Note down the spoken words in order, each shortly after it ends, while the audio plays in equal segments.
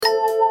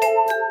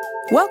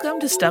Welcome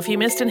to Stuff You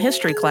Missed in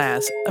History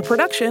Class, a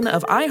production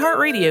of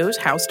iHeartRadio's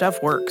How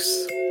Stuff Works.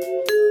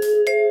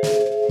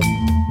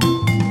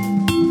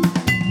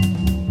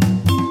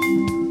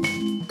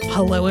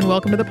 Hello and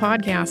welcome to the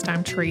podcast.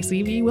 I'm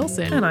Tracy V.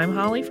 Wilson. And I'm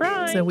Holly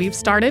Fry. So we've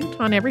started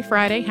on every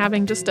Friday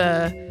having just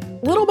a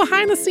little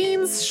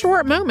behind-the-scenes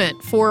short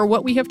moment for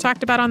what we have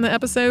talked about on the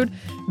episode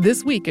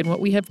this week. And what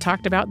we have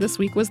talked about this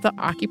week was the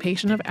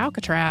occupation of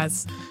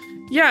Alcatraz.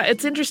 Yeah,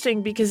 it's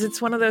interesting because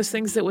it's one of those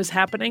things that was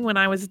happening when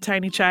I was a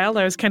tiny child.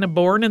 I was kind of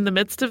born in the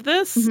midst of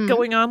this,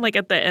 going on like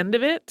at the end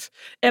of it.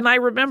 And I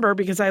remember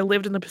because I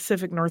lived in the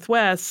Pacific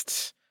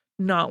Northwest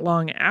not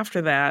long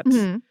after that,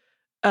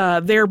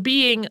 there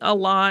being a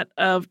lot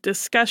of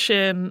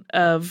discussion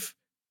of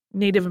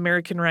Native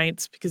American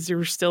rights because there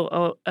were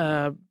still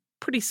a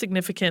pretty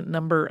significant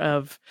number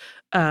of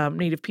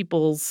Native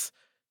peoples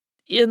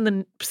in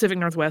the Pacific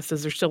Northwest,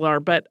 as there still are.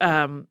 But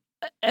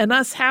and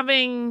us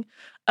having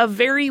a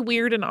very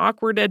weird and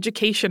awkward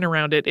education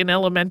around it in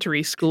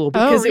elementary school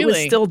because it was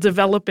still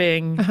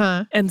developing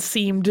and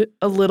seemed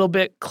a little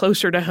bit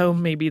closer to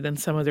home maybe than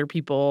some other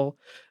people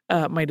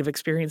might have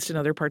experienced in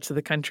other parts of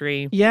the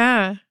country.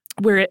 Yeah.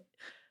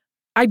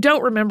 I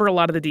don't remember a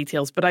lot of the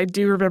details, but I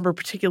do remember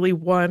particularly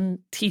one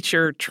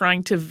teacher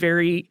trying to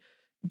very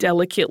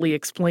delicately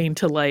explain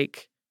to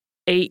like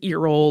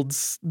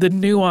 8-year-olds the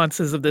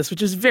nuances of this,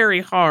 which is very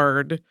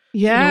hard.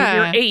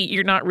 Yeah. When you're 8,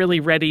 you're not really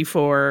ready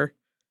for,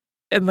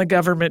 and the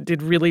government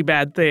did really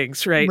bad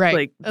things, right? Right.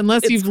 Like,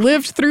 unless you've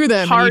lived through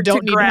them, and you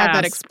don't need to have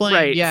that explained.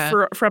 Right.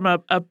 Yeah. From a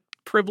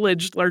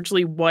privileged,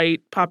 largely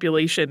white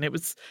population, it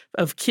was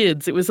of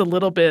kids. It was a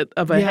little bit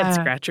of a head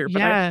scratcher.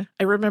 But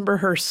I remember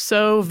her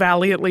so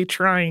valiantly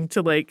trying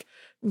to like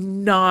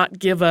not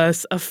give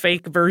us a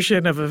fake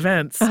version of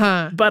events,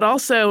 but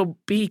also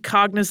be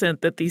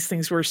cognizant that these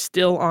things were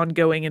still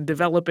ongoing and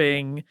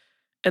developing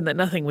and that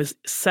nothing was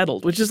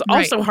settled, which is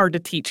also hard to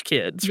teach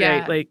kids,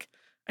 right? Like,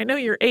 I know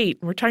you're 8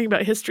 and we're talking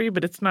about history,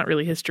 but it's not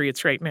really history.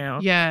 It's right now.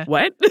 Yeah.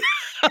 What?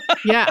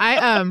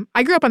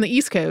 I grew up on the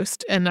East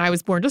Coast and I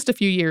was born just a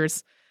few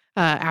years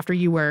after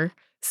you were.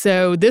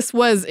 So this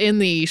was in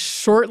the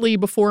shortly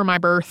before my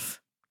birth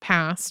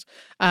passed.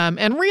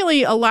 And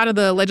really a lot of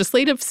the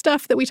legislative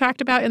stuff that we talked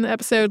about in the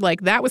episode,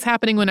 like that was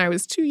happening when I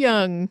was too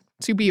young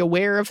to be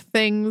aware of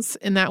things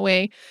in that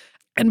way.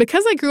 And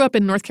because I grew up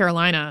in North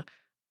Carolina,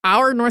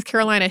 our North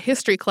Carolina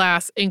history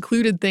class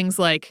included things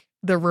like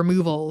the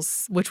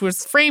removals, which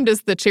was framed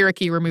as the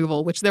Cherokee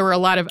removal, which there were a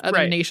lot of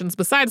other nations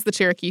besides the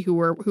Cherokee who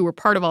were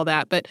part of all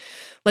that. But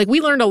like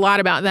we learned a lot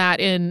about that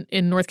in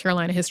North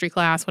Carolina history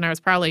class when I was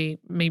probably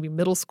maybe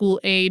middle school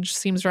age,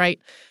 seems right.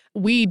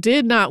 We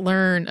did not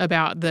learn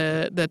about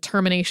the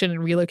termination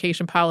and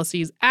relocation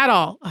policies at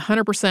all,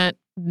 100%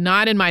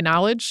 not in my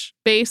knowledge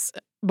base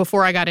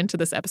before I got into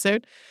this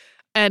episode.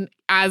 And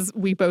as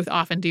we both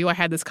often do, I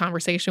had this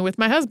conversation with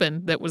my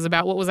husband that was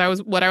about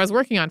what I was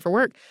working on for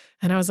work.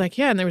 And I was like,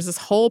 and there was this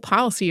whole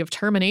policy of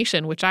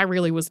termination, which I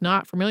really was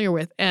not familiar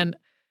with. And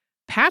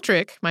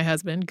Patrick, my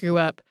husband, grew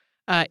up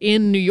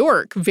in New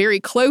York, very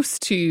close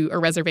to a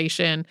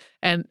reservation.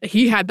 And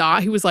he had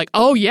thought, he was like,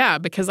 oh, yeah,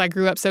 because I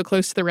grew up so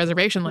close to the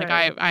reservation. Like,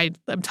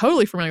 I'm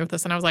totally familiar with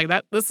this. And I was like,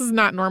 this is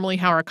not normally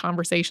how our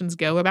conversations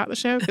go about the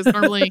show. Because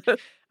normally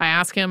I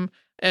ask him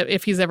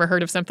if he's ever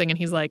heard of something and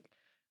he's like,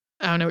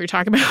 I don't know what you're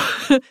talking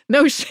about.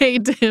 No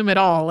shade to him at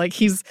all. Like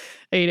he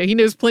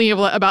knows plenty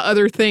about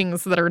other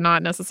things that are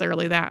not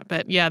necessarily that.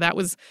 But yeah, that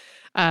was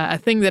a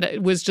thing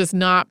that was just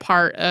not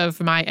part of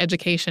my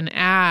education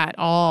at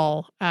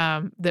all.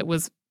 That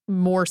was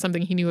more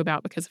something he knew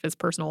about because of his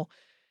personal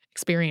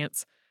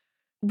experience.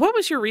 What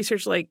was your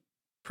research like,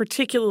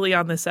 particularly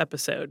on this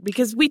episode?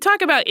 Because we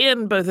talk about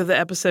in both of the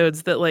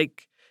episodes that,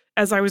 like,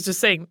 as I was just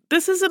saying,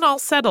 this isn't all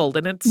settled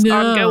and it's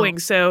ongoing.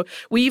 So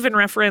we even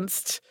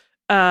referenced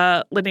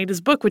Leneda's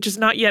book, which is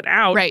not yet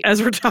out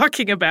as we're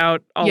talking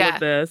about all of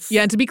this.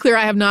 Yeah, and to be clear,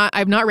 I've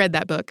not read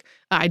that book.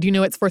 I do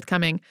know it's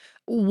forthcoming.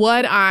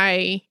 When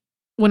I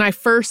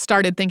first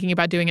started thinking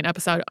about doing an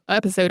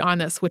episode on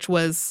this, which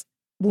was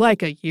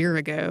like a year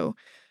ago,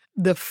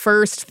 the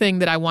first thing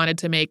that I wanted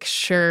to make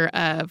sure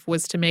of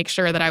was to make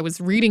sure that I was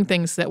reading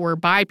things that were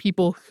by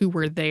people who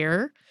were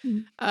there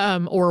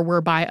or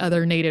were by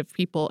other Native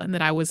people, and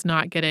that I was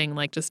not getting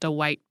like just a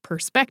white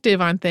perspective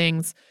on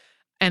things.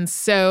 And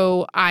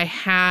so I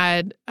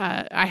had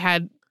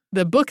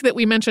the book that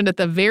we mentioned at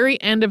the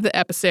very end of the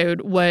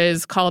episode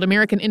was called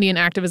American Indian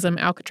Activism,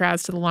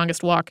 Alcatraz to the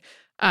Longest Walk.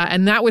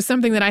 And that was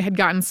something that I had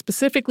gotten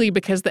specifically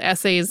because the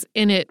essays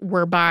in it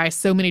were by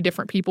so many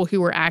different people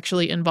who were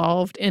actually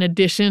involved, in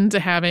addition to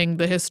having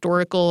the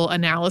historical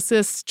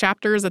analysis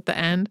chapters at the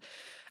end.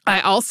 I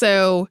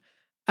also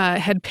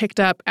had picked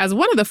up, as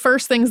one of the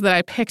first things that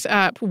I picked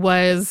up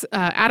was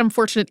Adam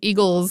Fortunate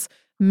Eagle's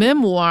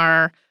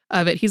memoir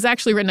of it. He's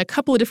actually written a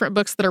couple of different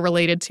books that are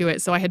related to it,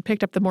 so I had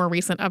picked up the more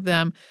recent of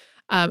them.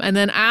 And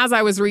then as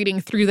I was reading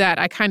through that,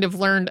 I kind of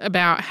learned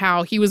about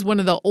how he was one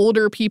of the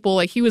older people.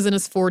 Like, he was in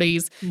his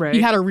 40s. Right.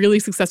 He had a really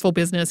successful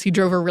business. He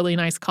drove a really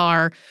nice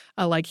car.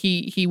 Like,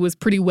 he was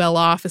pretty well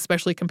off,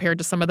 especially compared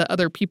to some of the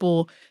other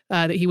people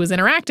that he was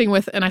interacting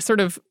with. And I sort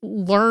of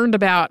learned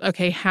about,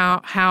 okay,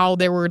 how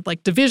there were,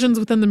 like, divisions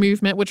within the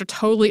movement, which are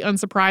totally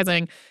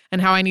unsurprising,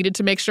 and how I needed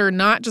to make sure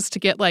not just to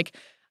get, like,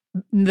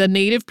 the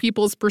Native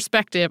people's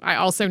perspective, I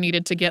also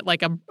needed to get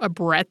like a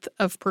breadth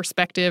of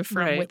perspective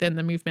from within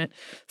the movement.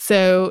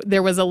 So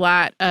there was a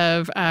lot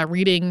of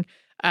reading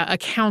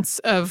accounts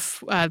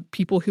of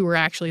people who were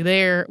actually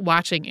there,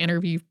 watching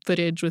interview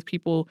footage with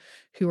people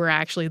who were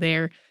actually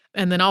there.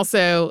 And then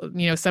also,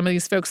 some of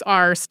these folks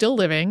are still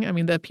living. I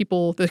mean,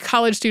 the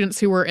college students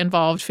who were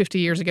involved 50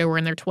 years ago were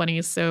in their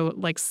 20s. So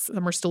like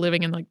some are still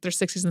living in like their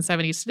 60s and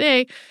 70s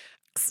today,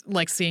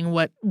 like seeing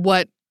what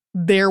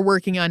they're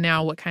working on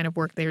now, what kind of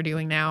work they're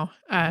doing now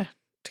to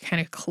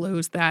kind of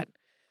close that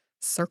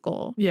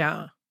circle.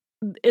 Yeah.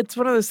 It's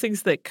one of those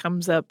things that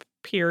comes up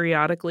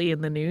periodically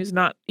in the news,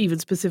 not even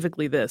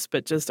specifically this,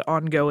 but just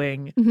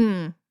ongoing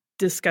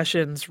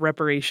discussions,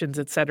 reparations,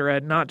 et cetera,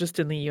 not just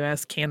in the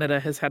U.S.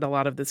 Canada has had a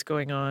lot of this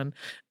going on.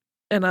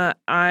 And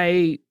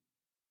I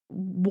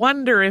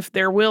wonder if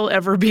there will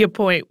ever be a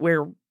point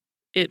where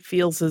it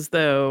feels as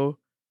though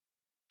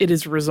it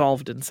is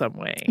resolved in some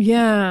way.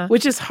 Yeah.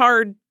 Which is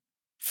hard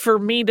for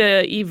me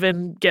to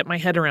even get my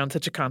head around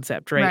such a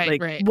concept, right?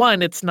 Right.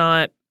 One, it's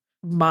not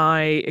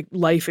my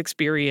life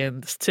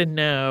experience to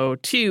know.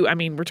 Two, I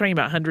mean, we're talking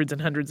about hundreds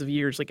and hundreds of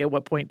years. Like, at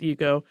what point do you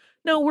go,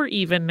 no, we're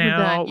even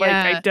now?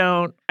 Yeah.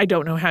 I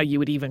don't know how you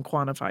would even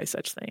quantify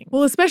such things.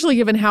 Well, especially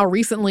given how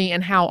recently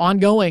and how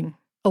ongoing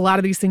a lot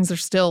of these things are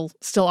still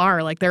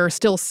are. Like, there are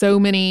still so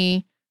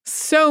many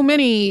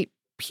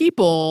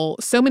people,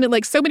 so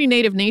many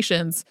Native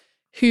nations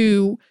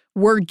who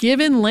were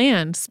given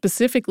land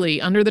specifically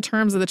under the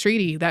terms of the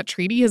treaty. That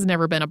treaty has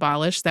never been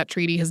abolished. That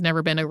treaty has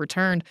never been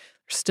overturned.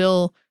 They're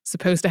still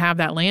supposed to have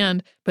that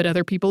land, but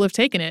other people have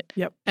taken it.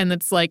 Yep. And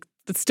it's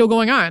still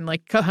going on,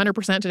 like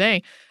 100%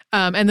 today.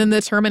 And then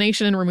the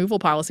termination and removal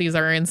policies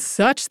are in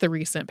such the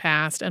recent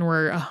past and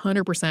were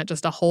 100%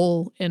 just a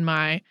hole in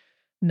my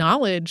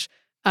knowledge.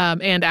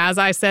 And as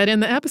I said in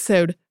the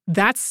episode,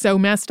 that's so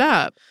messed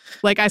up.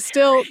 Like,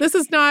 this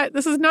is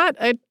not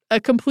a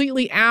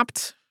completely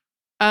apt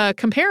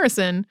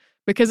comparison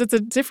because it's a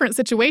different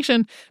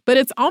situation, but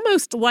it's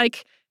almost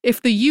like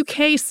if the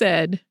UK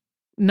said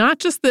not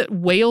just that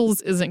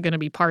Wales isn't going to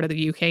be part of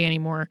the UK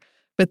anymore,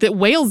 but that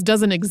Wales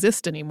doesn't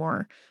exist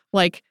anymore.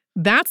 Like,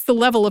 that's the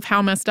level of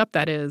how messed up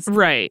that is.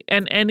 Right.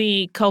 And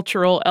any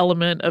cultural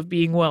element of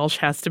being Welsh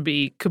has to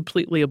be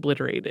completely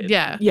obliterated.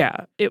 Yeah.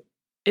 Yeah. It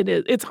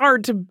is. It's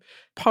hard to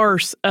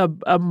parse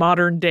a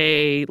modern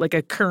day, like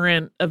a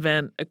current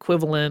event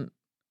equivalent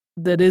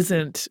that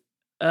isn't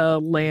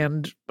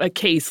a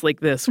case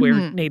like this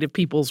where Native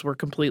peoples were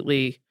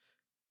completely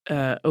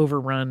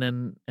overrun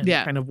and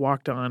kind of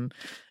walked on.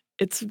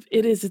 It's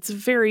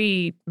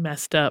very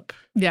messed up.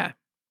 Yeah.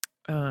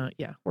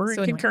 We're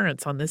in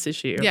concurrence on this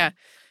issue.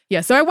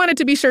 Yeah. So I wanted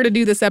to be sure to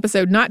do this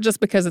episode, not just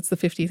because it's the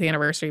 50th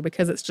anniversary,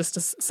 because it's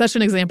just such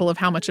an example of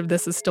how much of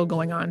this is still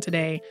going on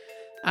today.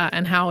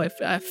 And how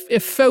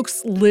if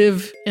folks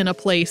live in a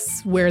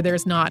place where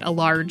there's not a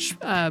large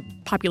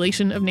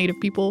population of Native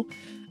people,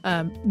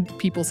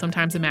 people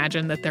sometimes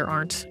imagine that there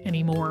aren't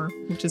anymore,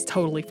 which is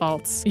totally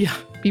false. Yeah.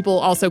 People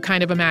also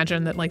kind of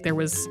imagine that there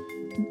was,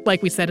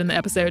 like we said in the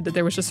episode, that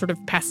there was just sort of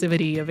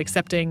passivity of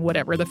accepting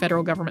whatever the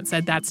federal government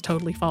said. That's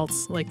totally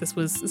false. Like, this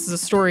is a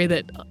story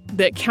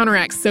that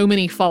counteracts so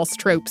many false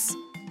tropes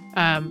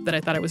that I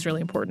thought it was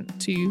really important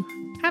to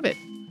have it.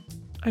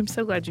 I'm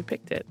so glad you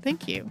picked it.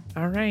 Thank you.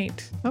 All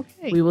right.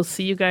 Okay. We will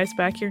see you guys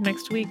back here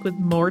next week with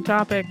more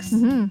topics.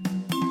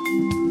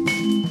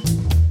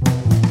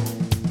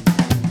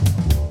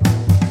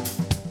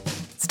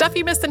 Stuff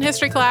You Missed in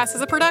History Class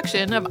is a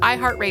production of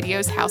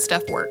iHeartRadio's How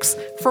Stuff Works.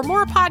 For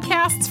more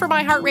podcasts from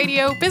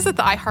iHeartRadio, visit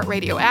the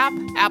iHeartRadio app,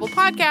 Apple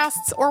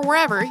Podcasts, or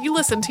wherever you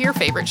listen to your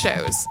favorite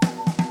shows.